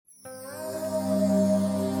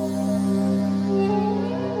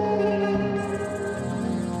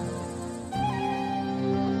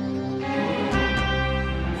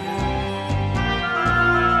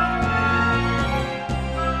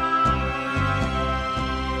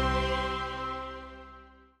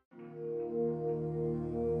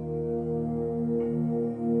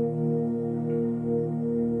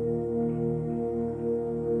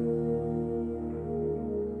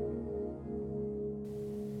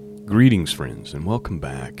Greetings, friends, and welcome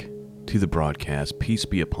back to the broadcast. Peace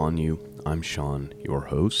be upon you. I'm Sean, your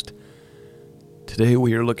host. Today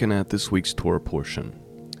we are looking at this week's Torah portion.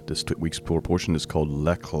 This week's Torah portion is called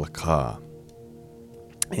Lech Lecha.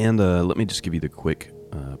 And let me just give you the quick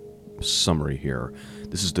summary here.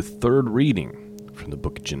 This is the third reading from the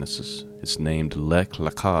book of Genesis. It's named Lech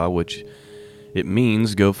Lecha, which it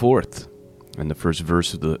means go forth. And the first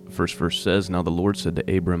verse says, "Now the Lord said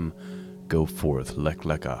to Abram, go forth, Lech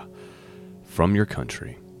Lecha, from your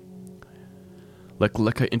country." Lech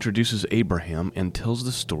Lecha introduces Abraham and tells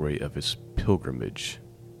the story of his pilgrimage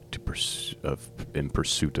in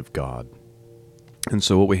pursuit of God. And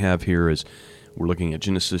so what we have here is we're looking at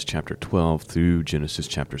Genesis chapter 12 through Genesis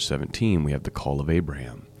chapter 17. We have the call of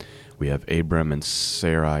Abraham. We have Abram and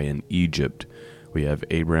Sarai in Egypt. We have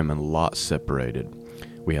Abram and Lot separated.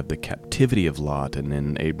 We have the captivity of Lot, and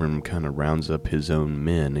then Abram kind of rounds up his own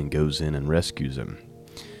men and goes in and rescues him.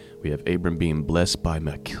 We have Abram being blessed by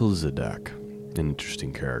Melchizedek, an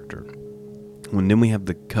interesting character. And then we have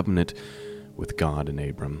the covenant with God and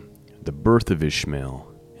Abram, the birth of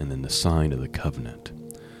Ishmael, and then the sign of the covenant.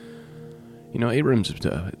 You know, Abram's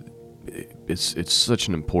it's such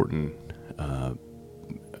an important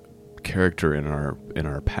character in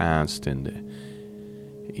our past, and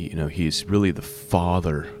you know, he's really the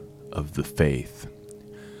father of the faith.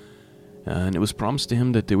 And it was promised to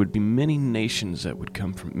him that there would be many nations that would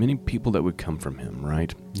come from, many people that would come from him,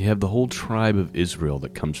 right? You have the whole tribe of Israel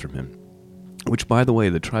that comes from him. Which, by the way,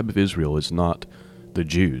 the tribe of Israel is not the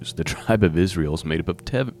Jews. The tribe of Israel is made up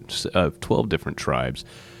of 12 different tribes,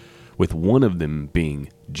 with one of them being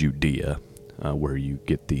Judea, where you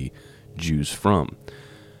get the Jews from.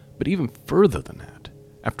 But even further than that,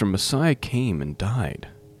 after Messiah came and died,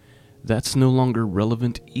 that's no longer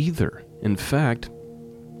relevant either. In fact,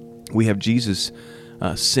 we have Jesus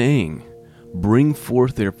saying, "Bring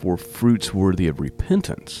forth therefore fruits worthy of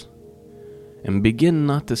repentance, and begin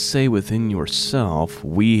not to say within yourself,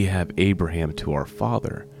 we have Abraham to our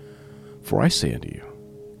father. For I say unto you,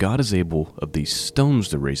 God is able of these stones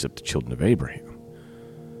to raise up the children of Abraham."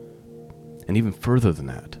 And even further than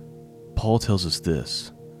that, Paul tells us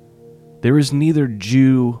this: "There is neither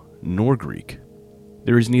Jew nor Greek.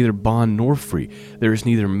 There is neither bond nor free. There is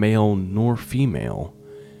neither male nor female.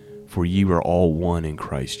 For ye are all one in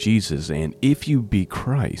Christ Jesus. And if you be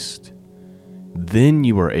Christ, then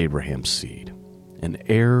you are Abraham's seed, and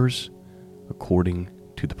heirs according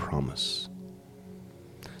to the promise."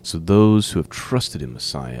 So those who have trusted in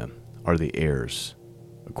Messiah are the heirs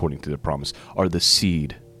according to the promise, are the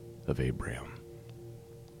seed of Abraham.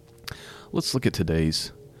 Let's look at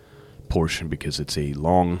today's portion because it's a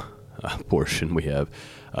long portion. We have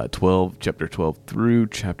chapter 12 through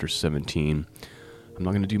chapter 17. I'm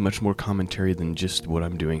not going to do much more commentary than just what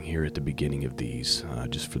I'm doing here at the beginning of these,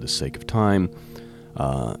 just for the sake of time,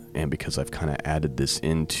 and because I've kind of added this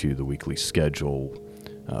into the weekly schedule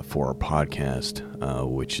for our podcast,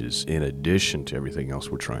 which is in addition to everything else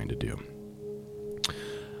we're trying to do.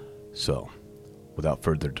 So, without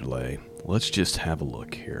further delay, let's just have a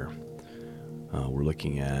look here. We're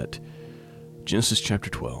looking at Genesis chapter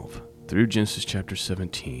 12 through Genesis chapter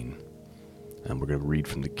 17, and we're going to read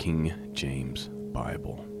from the King James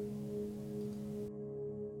Bible.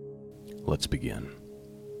 Let's begin.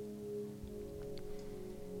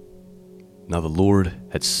 Now the Lord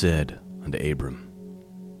had said unto Abram,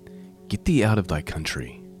 "Get thee out of thy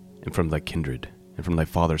country, and from thy kindred, and from thy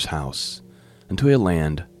father's house, unto a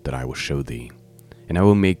land that I will show thee, and I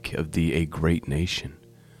will make of thee a great nation.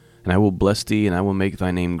 And I will bless thee, and I will make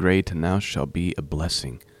thy name great, and thou shalt be a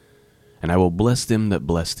blessing. And I will bless them that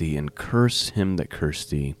bless thee, and curse him that curse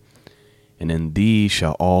thee. And in thee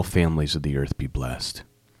shall all families of the earth be blessed."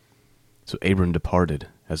 So Abram departed,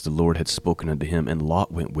 as the Lord had spoken unto him, and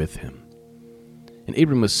Lot went with him. And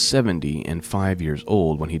Abram was 75 years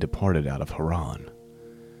old when he departed out of Haran.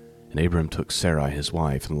 And Abram took Sarai his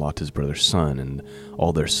wife, and Lot his brother's son, and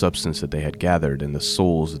all their substance that they had gathered, and the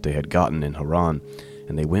souls that they had gotten in Haran,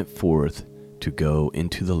 and they went forth to go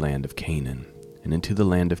into the land of Canaan. And into the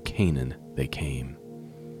land of Canaan they came.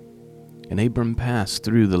 And Abram passed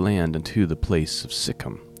through the land unto the place of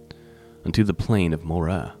Sichem, unto the plain of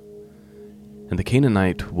Moreh. And the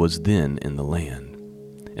Canaanite was then in the land.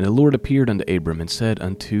 And the Lord appeared unto Abram, and said,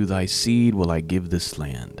 Unto thy seed will I give this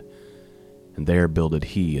land. And there builded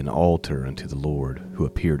he an altar unto the Lord, who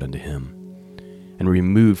appeared unto him, and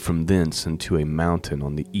removed from thence unto a mountain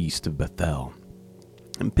on the east of Bethel,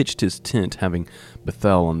 and pitched his tent, having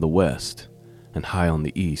Bethel on the west, and Hai on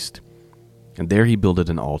the east. And there he builded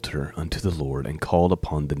an altar unto the Lord, and called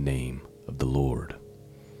upon the name of the Lord.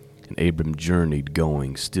 And Abram journeyed,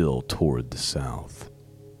 going still toward the south.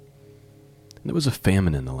 And there was a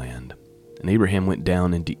famine in the land, and Abraham went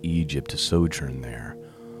down into Egypt to sojourn there.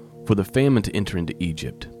 For the famine to enter into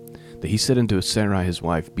Egypt, that he said unto Sarai his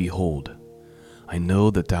wife, Behold, I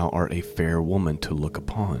know that thou art a fair woman to look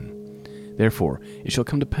upon. Therefore it shall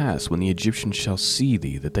come to pass, when the Egyptians shall see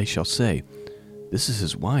thee, that they shall say, This is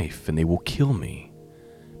his wife, and they will kill me,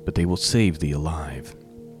 but they will save thee alive.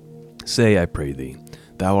 Say, I pray thee,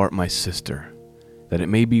 Thou art my sister, that it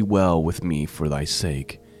may be well with me for thy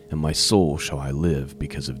sake, and my soul shall I live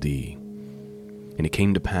because of thee. And it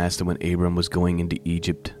came to pass that when Abram was going into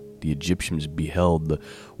Egypt, the Egyptians beheld the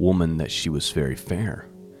woman that she was very fair.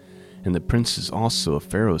 And the princes also of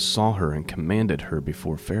Pharaoh saw her and commanded her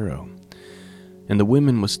before Pharaoh. And the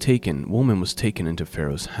woman was taken into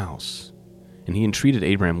Pharaoh's house. And he entreated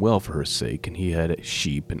Abraham well for her sake, and he had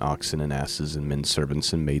sheep and oxen and asses and men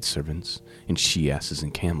servants and maidservants and she-asses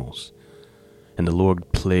and camels. And the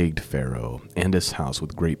Lord plagued Pharaoh and his house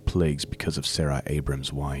with great plagues because of Sarai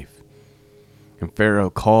Abram's wife. And Pharaoh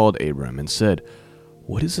called Abram and said,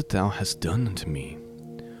 What is it thou hast done unto me?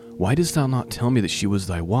 Why didst thou not tell me that she was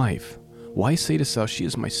thy wife? Why sayest thou, She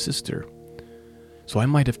is my sister? So I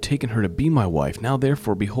might have taken her to be my wife. Now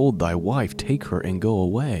therefore, behold, thy wife, take her and go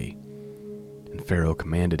away. And Pharaoh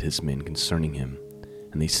commanded his men concerning him,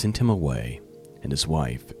 and they sent him away, and his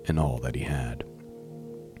wife, and all that he had.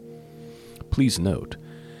 Please note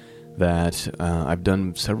that I've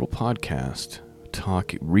done several podcasts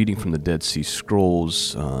reading from the Dead Sea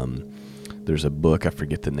Scrolls. There's a book, I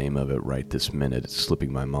forget the name of it right this minute, it's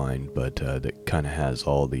slipping my mind, but that kind of has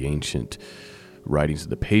all the ancient writings of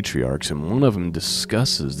the patriarchs, and one of them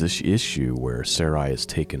discusses this issue where Sarai is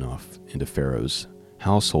taken off into Pharaoh's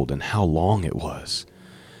household and how long it was.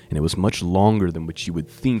 And it was much longer than what you would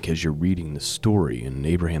think as you're reading the story, and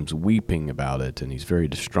Abraham's weeping about it, and he's very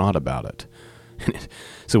distraught about it.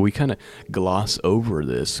 So we kind of gloss over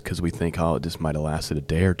this because we think, oh, it just might have lasted a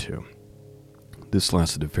day or two. This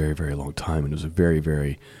lasted a very, very long time, and it was a very,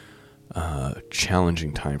 very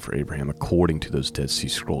challenging time for Abraham according to those Dead Sea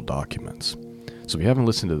Scroll documents. So if you haven't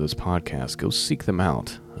listened to those podcasts, go seek them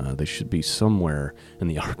out. They should be somewhere in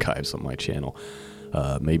the archives on my channel.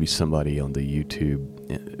 Maybe somebody on the YouTube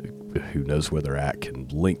who knows where they're at can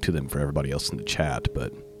link to them for everybody else in the chat,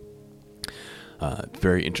 but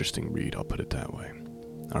very interesting read, I'll put it that way.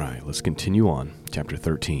 All right, let's continue on. Chapter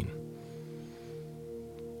 13.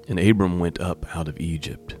 And Abram went up out of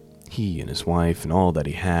Egypt, he and his wife and all that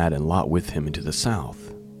he had, and Lot with him into the south.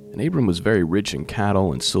 And Abram was very rich in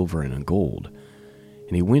cattle and silver and in gold.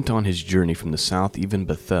 And he went on his journey from the south, even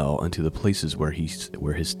Bethel, unto the places where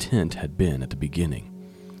his tent had been at the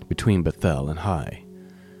beginning, between Bethel and Hai,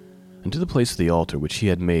 unto the place of the altar which he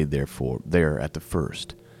had made there at the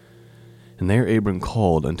first. And there Abram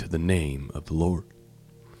called unto the name of the Lord.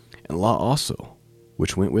 And Lot also,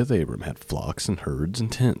 which went with Abram, had flocks and herds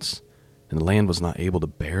and tents, and the land was not able to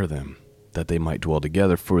bear them, that they might dwell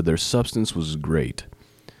together, for their substance was great,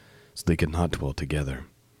 so they could not dwell together.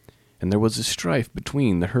 And there was a strife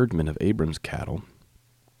between the herdmen of Abram's cattle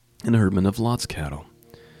and the herdmen of Lot's cattle.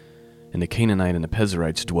 And the Canaanite and the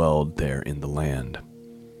Perizzites dwelled there in the land.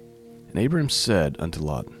 And Abram said unto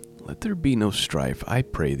Lot, Let there be no strife, I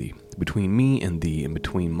pray thee, between me and thee, and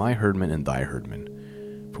between my herdmen and thy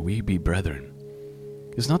herdmen, for we be brethren.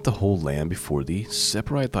 Is not the whole land before thee?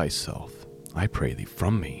 Separate thyself, I pray thee,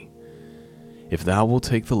 from me. If thou wilt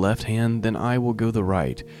take the left hand, then I will go the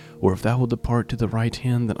right, or if thou wilt depart to the right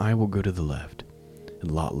hand, then I will go to the left.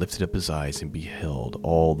 And Lot lifted up his eyes and beheld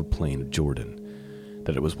all the plain of Jordan,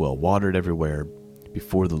 that it was well watered everywhere,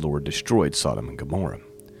 before the Lord destroyed Sodom and Gomorrah,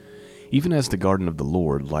 even as the garden of the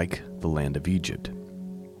Lord, like the land of Egypt.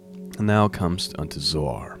 And thou comest unto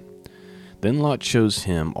Zoar. Then Lot chose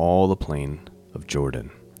him all the plain of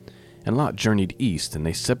Jordan. And Lot journeyed east, and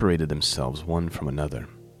they separated themselves one from another.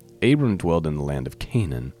 Abram dwelled in the land of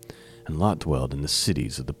Canaan, and Lot dwelled in the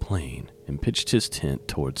cities of the plain, and pitched his tent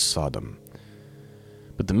towards Sodom.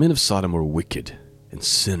 But the men of Sodom were wicked, and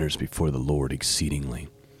sinners before the Lord exceedingly.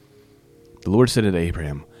 The Lord said unto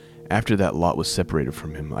Abraham, after that Lot was separated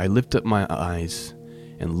from him, I lift up my eyes,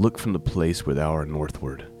 and look from the place where thou art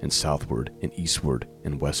northward, and southward, and eastward,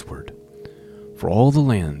 and westward. For all the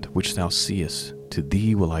land which thou seest, to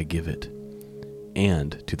thee will I give it,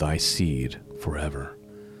 and to thy seed forever.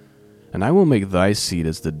 And I will make thy seed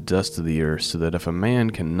as the dust of the earth, so that if a man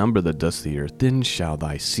can number the dust of the earth, then shall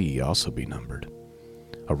thy seed also be numbered.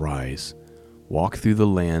 Arise, walk through the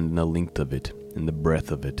land in the length of it, and the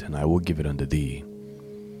breadth of it, and I will give it unto thee.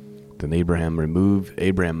 Then Abraham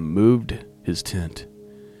moved his tent,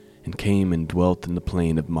 and came and dwelt in the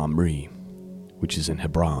plain of Mamre, which is in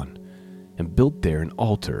Hebron, and built there an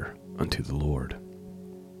altar unto the Lord.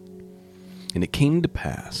 And it came to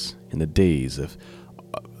pass in the days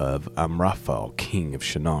of Amraphel, king of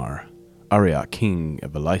Shinar, Arioch, king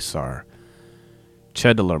of Elisar,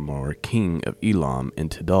 Chedorlaomer, king of Elam, and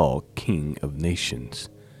Tidal, king of nations,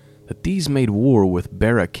 that these made war with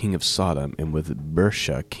Bera, king of Sodom, and with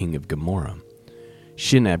Bersha, king of Gomorrah,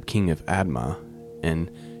 Shinab, king of Admah, and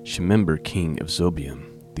Shemember, king of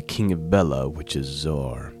Zobeim, the king of Bela, which is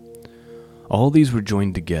Zoar. All these were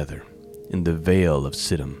joined together in the vale of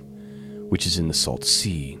Siddim, which is in the salt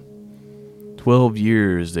sea. 12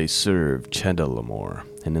 years they served Chedorlaomer,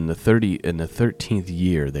 and in the 13th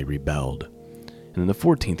year they rebelled. And in the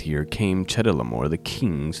 14th year came Chedorlaomer, the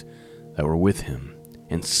kings that were with him,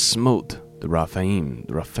 and smote the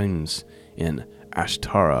Rephaims in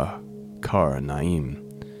Ashtara, Naim,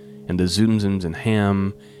 and the Zumzims and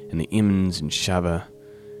Ham, and the Immons and Shaveh,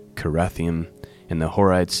 Kirathim, and the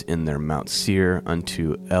Horites in their Mount Seir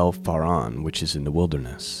unto El Pharan, which is in the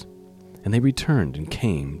wilderness. And they returned and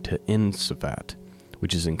came to En-Saphat,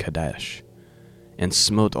 which is in Kadesh, and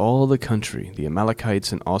smote all the country, the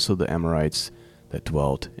Amalekites, and also the Amorites that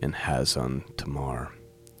dwelt in Hazon Tamar.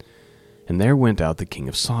 And there went out the king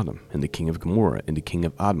of Sodom, and the king of Gomorrah, and the king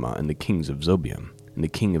of Admah, and the kings of Zobeim, and the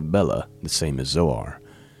king of Bela, the same as Zoar.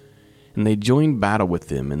 And they joined battle with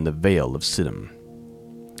them in the vale of Siddim,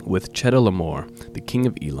 with Chedorlaomer, the king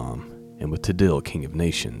of Elam, and with Tidal, king of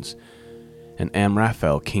nations, and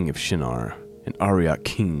Amraphel, king of Shinar, and Arioch,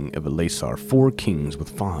 king of Elisar, 4 kings with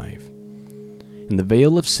 5. And the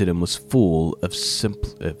vale of Siddim was full of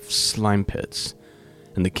slime pits,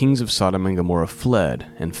 and the kings of Sodom and Gomorrah fled,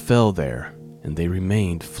 and fell there, and they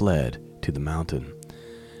remained fled to the mountain.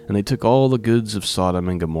 And they took all the goods of Sodom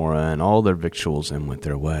and Gomorrah, and all their victuals, and went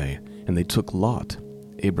their way. And they took Lot,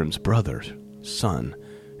 Abram's brother's son,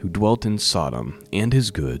 who dwelt in Sodom, and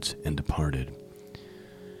his goods, and departed.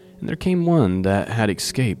 And there came one that had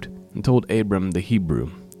escaped, and told Abram the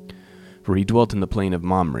Hebrew, for he dwelt in the plain of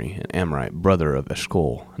Mamre, an Amorite, brother of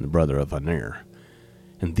Eshcol, and the brother of Aner.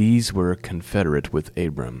 And these were confederate with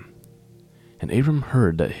Abram. And Abram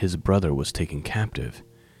heard that his brother was taken captive.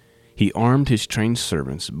 He armed his trained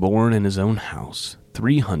servants, born in his own house,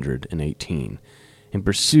 318, and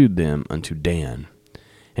pursued them unto Dan.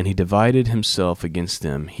 And he divided himself against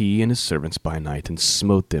them, he and his servants by night, and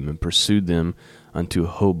smote them, and pursued them unto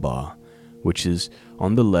Hobah, which is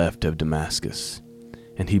on the left of Damascus.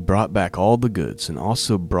 And he brought back all the goods, and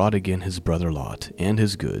also brought again his brother Lot, and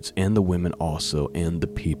his goods, and the women also, and the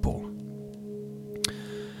people.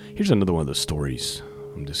 Here's another one of those stories.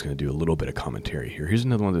 I'm just going to do a little bit of commentary here. Here's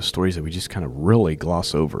another one of those stories that we just kind of really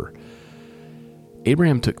gloss over.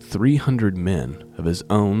 Abraham took 300 men of his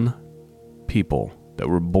own people that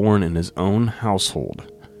were born in his own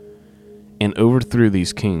household and overthrew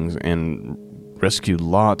these kings and rescued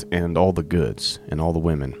Lot and all the goods and all the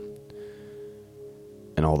women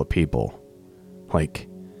and all the people. Like,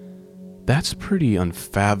 that's pretty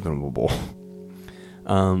unfathomable.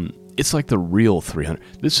 It's like the real 300.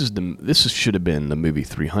 This should have been the movie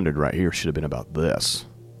 300 right here. Should have been about this.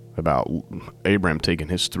 About Abraham taking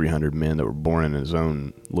his 300 men that were born in his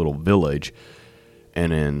own little village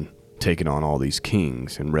and then taking on all these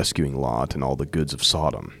kings and rescuing Lot and all the goods of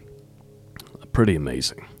Sodom. Pretty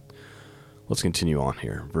amazing. Let's continue on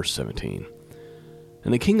here. Verse 17.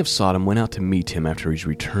 And the king of Sodom went out to meet him after his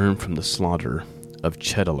return from the slaughter of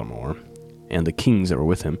Chedorlaomer, and the kings that were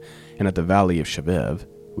with him, and at the valley of Shaveh,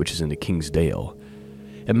 which is in the king's dale.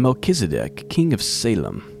 And Melchizedek, king of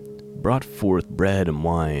Salem, brought forth bread and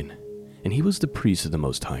wine, and he was the priest of the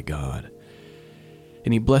Most High God.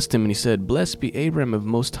 And he blessed him, and he said, Blessed be Abram of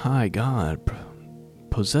Most High God,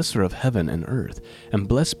 possessor of heaven and earth, and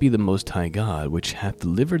blessed be the Most High God, which hath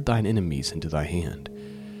delivered thine enemies into thy hand.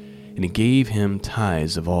 And he gave him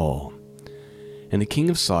tithes of all. And the king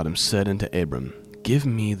of Sodom said unto Abram, Give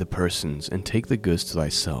me the persons, and take the goods to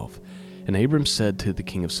thyself. And Abram said to the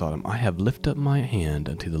king of Sodom, I have lifted up my hand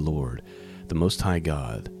unto the Lord, the Most High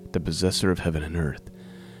God, the possessor of heaven and earth,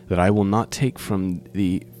 that I will not take from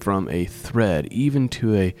a thread even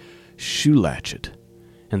to a shoe latchet,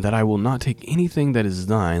 and that I will not take anything that is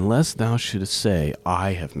thine, lest thou shouldest say,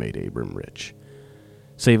 I have made Abram rich,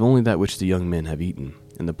 save only that which the young men have eaten,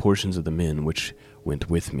 and the portions of the men which went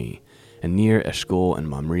with me, and near Eshcol and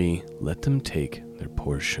Mamre, let them take their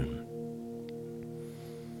portion.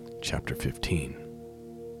 Chapter 15.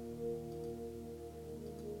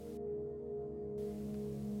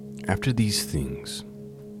 After these things,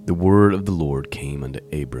 the word of the Lord came unto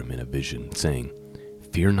Abram in a vision, saying,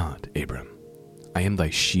 Fear not, Abram, I am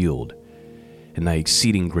thy shield, and thy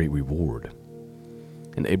exceeding great reward.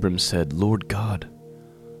 And Abram said, Lord God,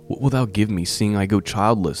 What wilt thou give me, seeing I go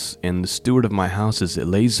childless, and the steward of my house is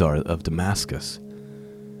Eleazar of Damascus?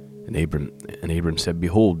 And Abram said,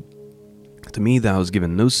 Behold, to me thou hast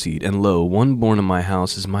given no seed, and lo, one born in my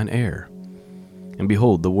house is mine heir. And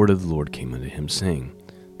behold, the word of the Lord came unto him, saying,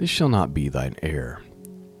 This shall not be thine heir,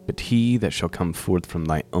 but he that shall come forth from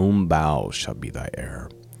thy own bowels shall be thy heir.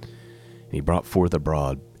 And he brought forth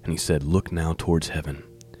abroad, and he said, Look now towards heaven,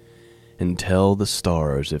 and tell the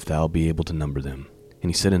stars if thou be able to number them. And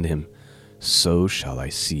he said unto him, So shall thy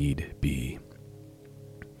seed be.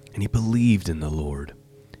 And he believed in the Lord,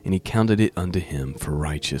 and he counted it unto him for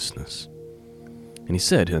righteousness. And he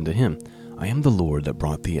said unto him, I am the Lord that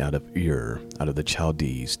brought thee out of Ur, out of the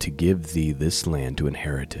Chaldees, to give thee this land to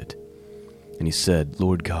inherit it. And he said,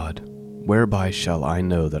 Lord God, whereby shall I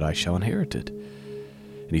know that I shall inherit it?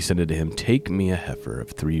 And he said unto him, Take me a heifer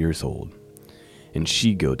of 3 years old, and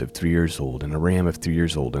she-goat of 3 years old, and a ram of 3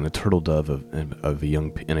 years old, and a turtle dove of a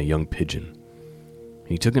young pigeon. And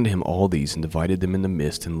he took unto him all these, and divided them in the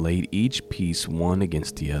midst, and laid each piece one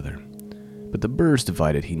against the other. But the birds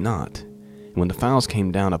divided he not. And when the fowls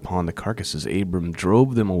came down upon the carcasses, Abram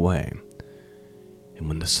drove them away. And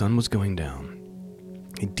when the sun was going down,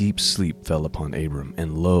 a deep sleep fell upon Abram,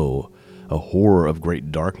 and lo, a horror of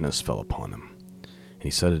great darkness fell upon him. And he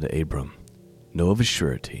said unto Abram, Know of a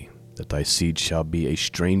surety that thy seed shall be a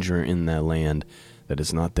stranger in that land that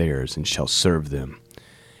is not theirs, and shall serve them,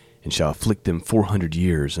 and shall afflict them 400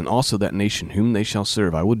 years. And also that nation whom they shall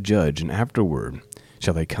serve I will judge, and afterward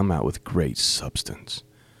shall they come out with great substance.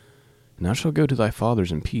 And thou shalt go to thy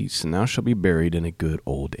fathers in peace, and thou shalt be buried in a good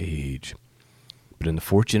old age. But in the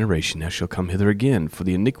 4th generation thou shalt come hither again, for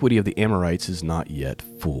the iniquity of the Amorites is not yet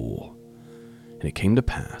full. And it came to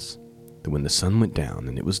pass that when the sun went down,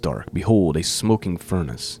 and it was dark, behold, a smoking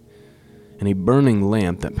furnace, and a burning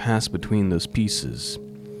lamp that passed between those pieces.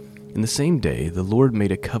 In the same day the Lord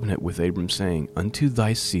made a covenant with Abram, saying, Unto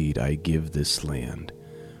thy seed I give this land,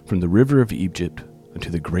 from the river of Egypt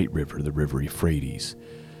unto the great river, the river Euphrates,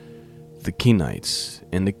 the Kenites,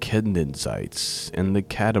 and the Kenizzites, and the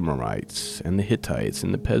Kadmonites, and the Hittites,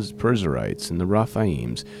 and the Perizzites, and the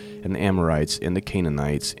Rephaims, and the Amorites, and the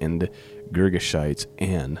Canaanites, and the Girgashites,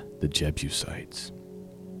 and the Jebusites.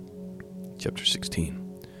 Chapter 16.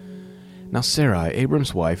 Now Sarai,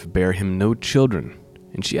 Abram's wife, bare him no children,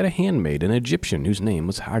 and she had a handmaid, an Egyptian, whose name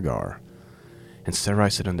was Hagar. And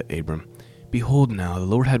Sarai said unto Abram, Behold now, the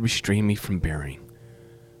Lord hath restrained me from bearing.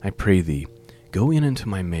 I pray thee, go in unto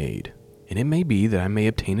my maid, and it may be that I may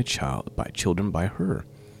obtain a child by children by her.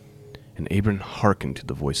 And Abram hearkened to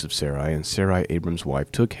the voice of Sarai, and Sarai, Abram's wife,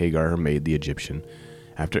 took Hagar, her maid, the Egyptian,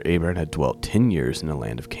 after Abram had dwelt 10 years in the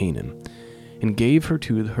land of Canaan, and gave her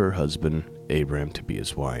to her husband Abram to be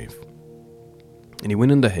his wife. And he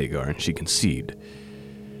went unto Hagar, and she conceived.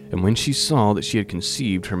 And when she saw that she had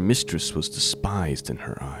conceived, her mistress was despised in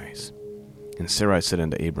her eyes. And Sarai said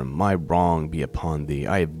unto Abram, My wrong be upon thee.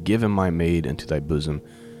 I have given my maid into thy bosom.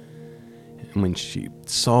 And when she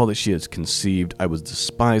saw that she had conceived, I was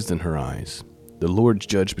despised in her eyes. The Lord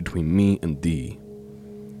judged between me and thee.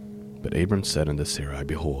 But Abram said unto Sarai,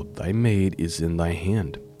 Behold, thy maid is in thy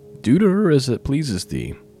hand. Do to her as it pleases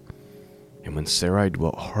thee. And when Sarai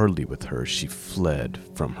dwelt hardly with her, she fled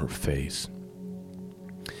from her face.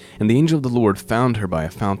 And the angel of the Lord found her by a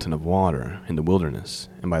fountain of water in the wilderness,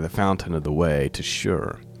 and by the fountain of the way to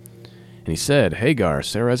Shur. And he said, Hagar,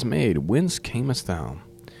 Sarai's maid, whence camest thou?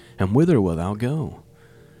 And whither wilt thou go?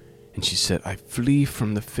 And she said, I flee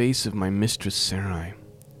from the face of my mistress Sarai.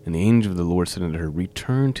 And the angel of the Lord said unto her,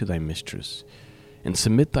 Return to thy mistress, and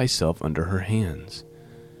submit thyself under her hands.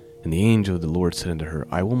 And the angel of the Lord said unto her,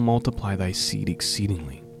 I will multiply thy seed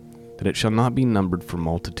exceedingly, that it shall not be numbered for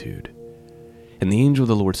multitude. And the angel of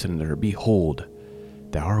the Lord said unto her, Behold,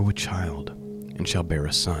 thou art with child, and shalt bear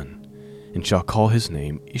a son, and shall call his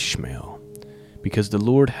name Ishmael, because the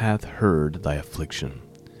Lord hath heard thy affliction.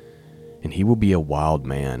 And he will be a wild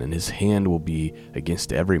man, and his hand will be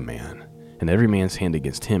against every man, and every man's hand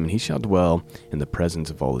against him, and he shall dwell in the presence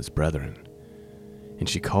of all his brethren. And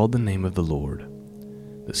she called the name of the Lord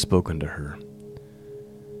that spoke unto her,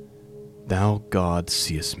 Thou God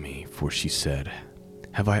seest me, for she said,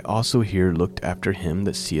 Have I also here looked after him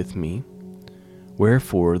that seeth me?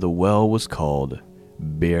 Wherefore the well was called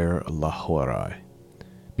Beer Lahorai.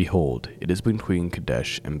 Behold, it is between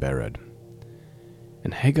Kadesh and Bered.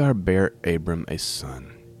 And Hagar bare Abram a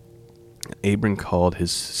son. And Abram called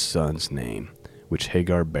his son's name, which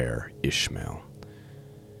Hagar bare, Ishmael.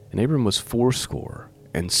 And Abram was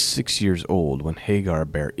 86 years old when Hagar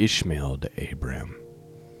bare Ishmael to Abram.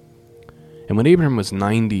 And when Abram was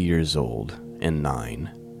 90 years old and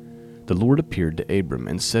 9, the Lord appeared to Abram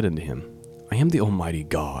and said unto him, I am the Almighty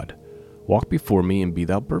God. Walk before me and be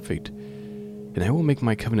thou perfect. And I will make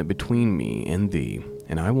my covenant between me and thee,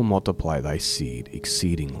 and I will multiply thy seed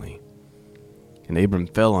exceedingly. And Abram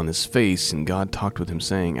fell on his face, and God talked with him,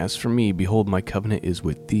 saying, As for me, behold, my covenant is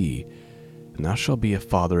with thee, and thou shalt be a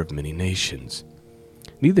father of many nations.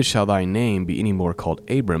 Neither shall thy name be any more called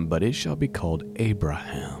Abram, but it shall be called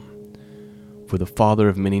Abraham. For the father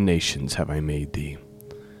of many nations have I made thee.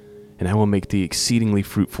 And I will make thee exceedingly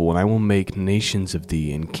fruitful, and I will make nations of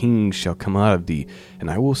thee, and kings shall come out of thee. And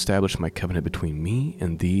I will establish my covenant between me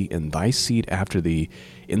and thee and thy seed after thee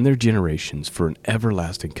in their generations for an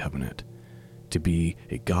everlasting covenant, to be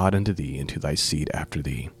a God unto thee and to thy seed after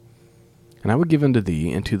thee. And I will give unto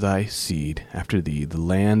thee and to thy seed after thee the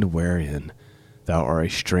land wherein thou art a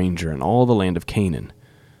stranger, and all the land of Canaan.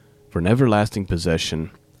 For an everlasting possession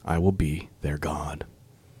I will be their God.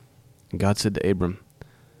 And God said to Abram,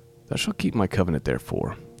 Thou shalt keep my covenant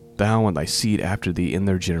therefore, thou and thy seed after thee in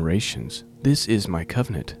their generations. This is my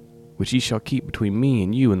covenant, which ye shall keep between me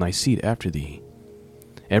and you and thy seed after thee.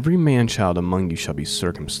 Every man-child among you shall be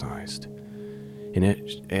circumcised,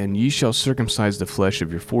 and ye shall circumcise the flesh of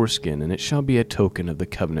your foreskin, and it shall be a token of the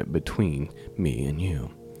covenant between me and you.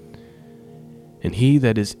 And he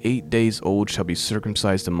that is 8 days old shall be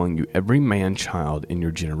circumcised among you, every man-child in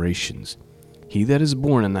your generations. He that is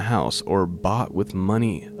born in the house, or bought with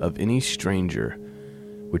money of any stranger,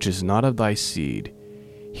 which is not of thy seed,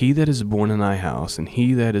 he that is born in thy house, and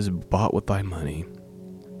he that is bought with thy money,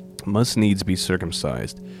 must needs be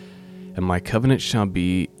circumcised. And my covenant shall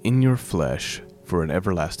be in your flesh for an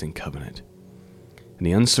everlasting covenant. And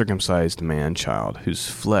the uncircumcised man-child, whose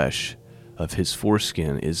flesh of his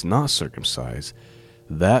foreskin is not circumcised,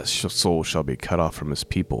 that soul shall be cut off from his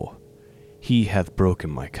people. He hath broken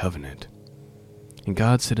my covenant. And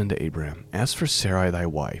God said unto Abram, As for Sarai thy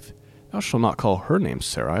wife, thou shalt not call her name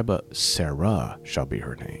Sarai, but Sarah shall be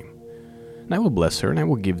her name. And I will bless her, and I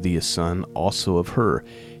will give thee a son also of her.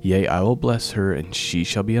 Yea, I will bless her, and she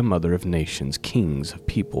shall be a mother of nations, kings of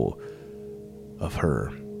people of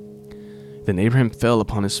her. Then Abraham fell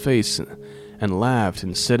upon his face, and laughed,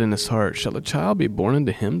 and said in his heart, Shall a child be born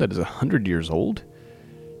unto him that is 100 years old?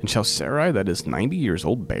 And shall Sarai that is 90 years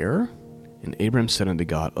old bear? And Abram said unto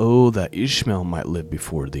God, O that Ishmael might live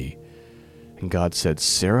before thee. And God said,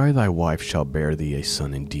 Sarai thy wife shall bear thee a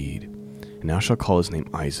son indeed, and thou shalt call his name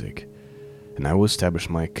Isaac. And I will establish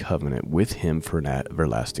my covenant with him for an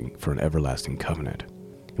everlasting covenant,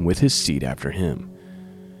 and with his seed after him.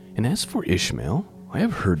 And as for Ishmael, I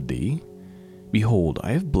have heard thee. Behold,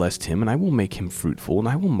 I have blessed him, and I will make him fruitful, and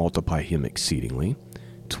I will multiply him exceedingly.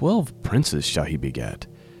 12 princes shall he beget,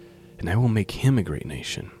 and I will make him a great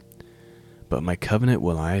nation. But my covenant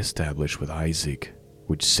will I establish with Isaac,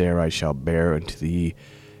 which Sarai shall bear unto thee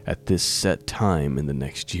at this set time in the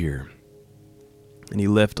next year. And he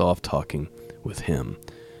left off talking with him,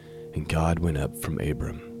 and God went up from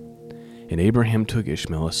Abram. And Abraham took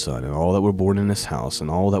Ishmael a son, and all that were born in his house,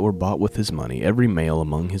 and all that were bought with his money, every male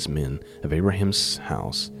among his men of Abraham's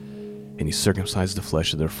house. And he circumcised the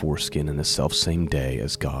flesh of their foreskin in the selfsame day,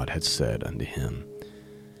 as God had said unto him.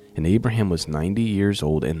 And Abraham was 90 years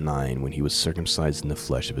old and 9 when he was circumcised in the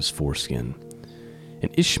flesh of his foreskin.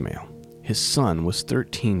 And Ishmael, his son, was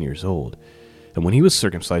 13 years old, and when he was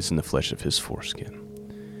circumcised in the flesh of his foreskin.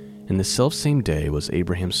 In the selfsame day was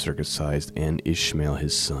Abraham circumcised, and Ishmael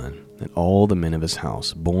his son, and all the men of his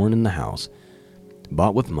house, born in the house,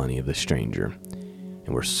 bought with money of the stranger,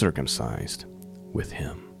 and were circumcised with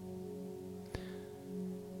him.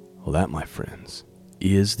 Well, that, my friends,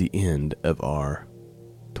 is the end of our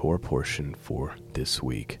Torah portion for this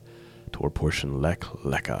week. Torah portion Lech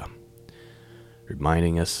Lecha,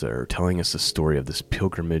 reminding us or telling us the story of this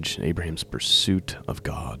pilgrimage and Abraham's pursuit of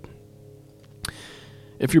God.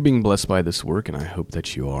 If you're being blessed by this work, and I hope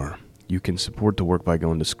that you are, you can support the work by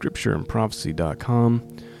going to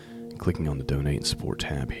scriptureandprophecy.com and clicking on the Donate and Support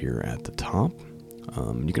tab here at the top.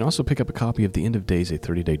 You can also pick up a copy of The End of Days, a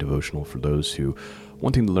 30-day devotional for those who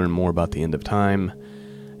wanting to learn more about the end of time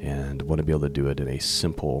and want to be able to do it in a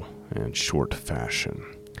simple and short fashion.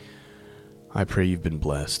 I pray you've been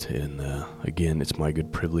blessed, and again, it's my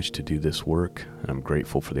good privilege to do this work, and I'm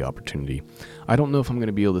grateful for the opportunity. I don't know if I'm going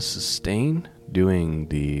to be able to sustain doing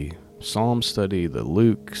the Psalm study, the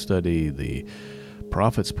Luke study, the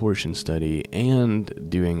Prophets portion study, and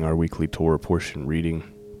doing our weekly Torah portion reading,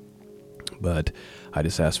 but I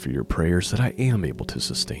just ask for your prayers that I am able to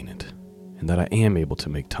sustain it, and that I am able to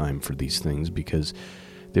make time for these things, because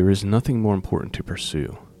there is nothing more important to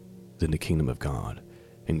pursue than the kingdom of God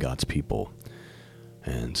and God's people.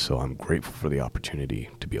 And so I'm grateful for the opportunity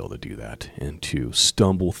to be able to do that and to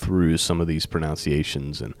stumble through some of these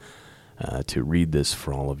pronunciations and to read this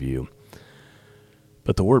for all of you.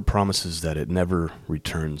 But the Word promises that it never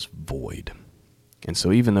returns void. And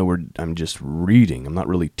so even though I'm just reading, I'm not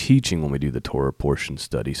really teaching when we do the Torah portion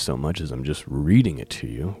study so much as I'm just reading it to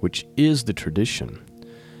you, which is the tradition.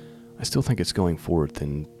 I still think it's going forth,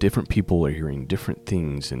 and different people are hearing different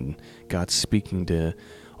things, and God's speaking to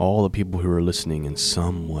all the people who are listening in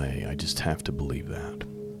some way. I just have to believe that.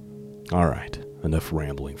 All right, enough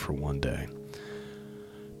rambling for one day.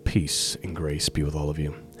 Peace and grace be with all of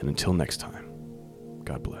you, and until next time,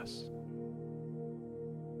 God bless.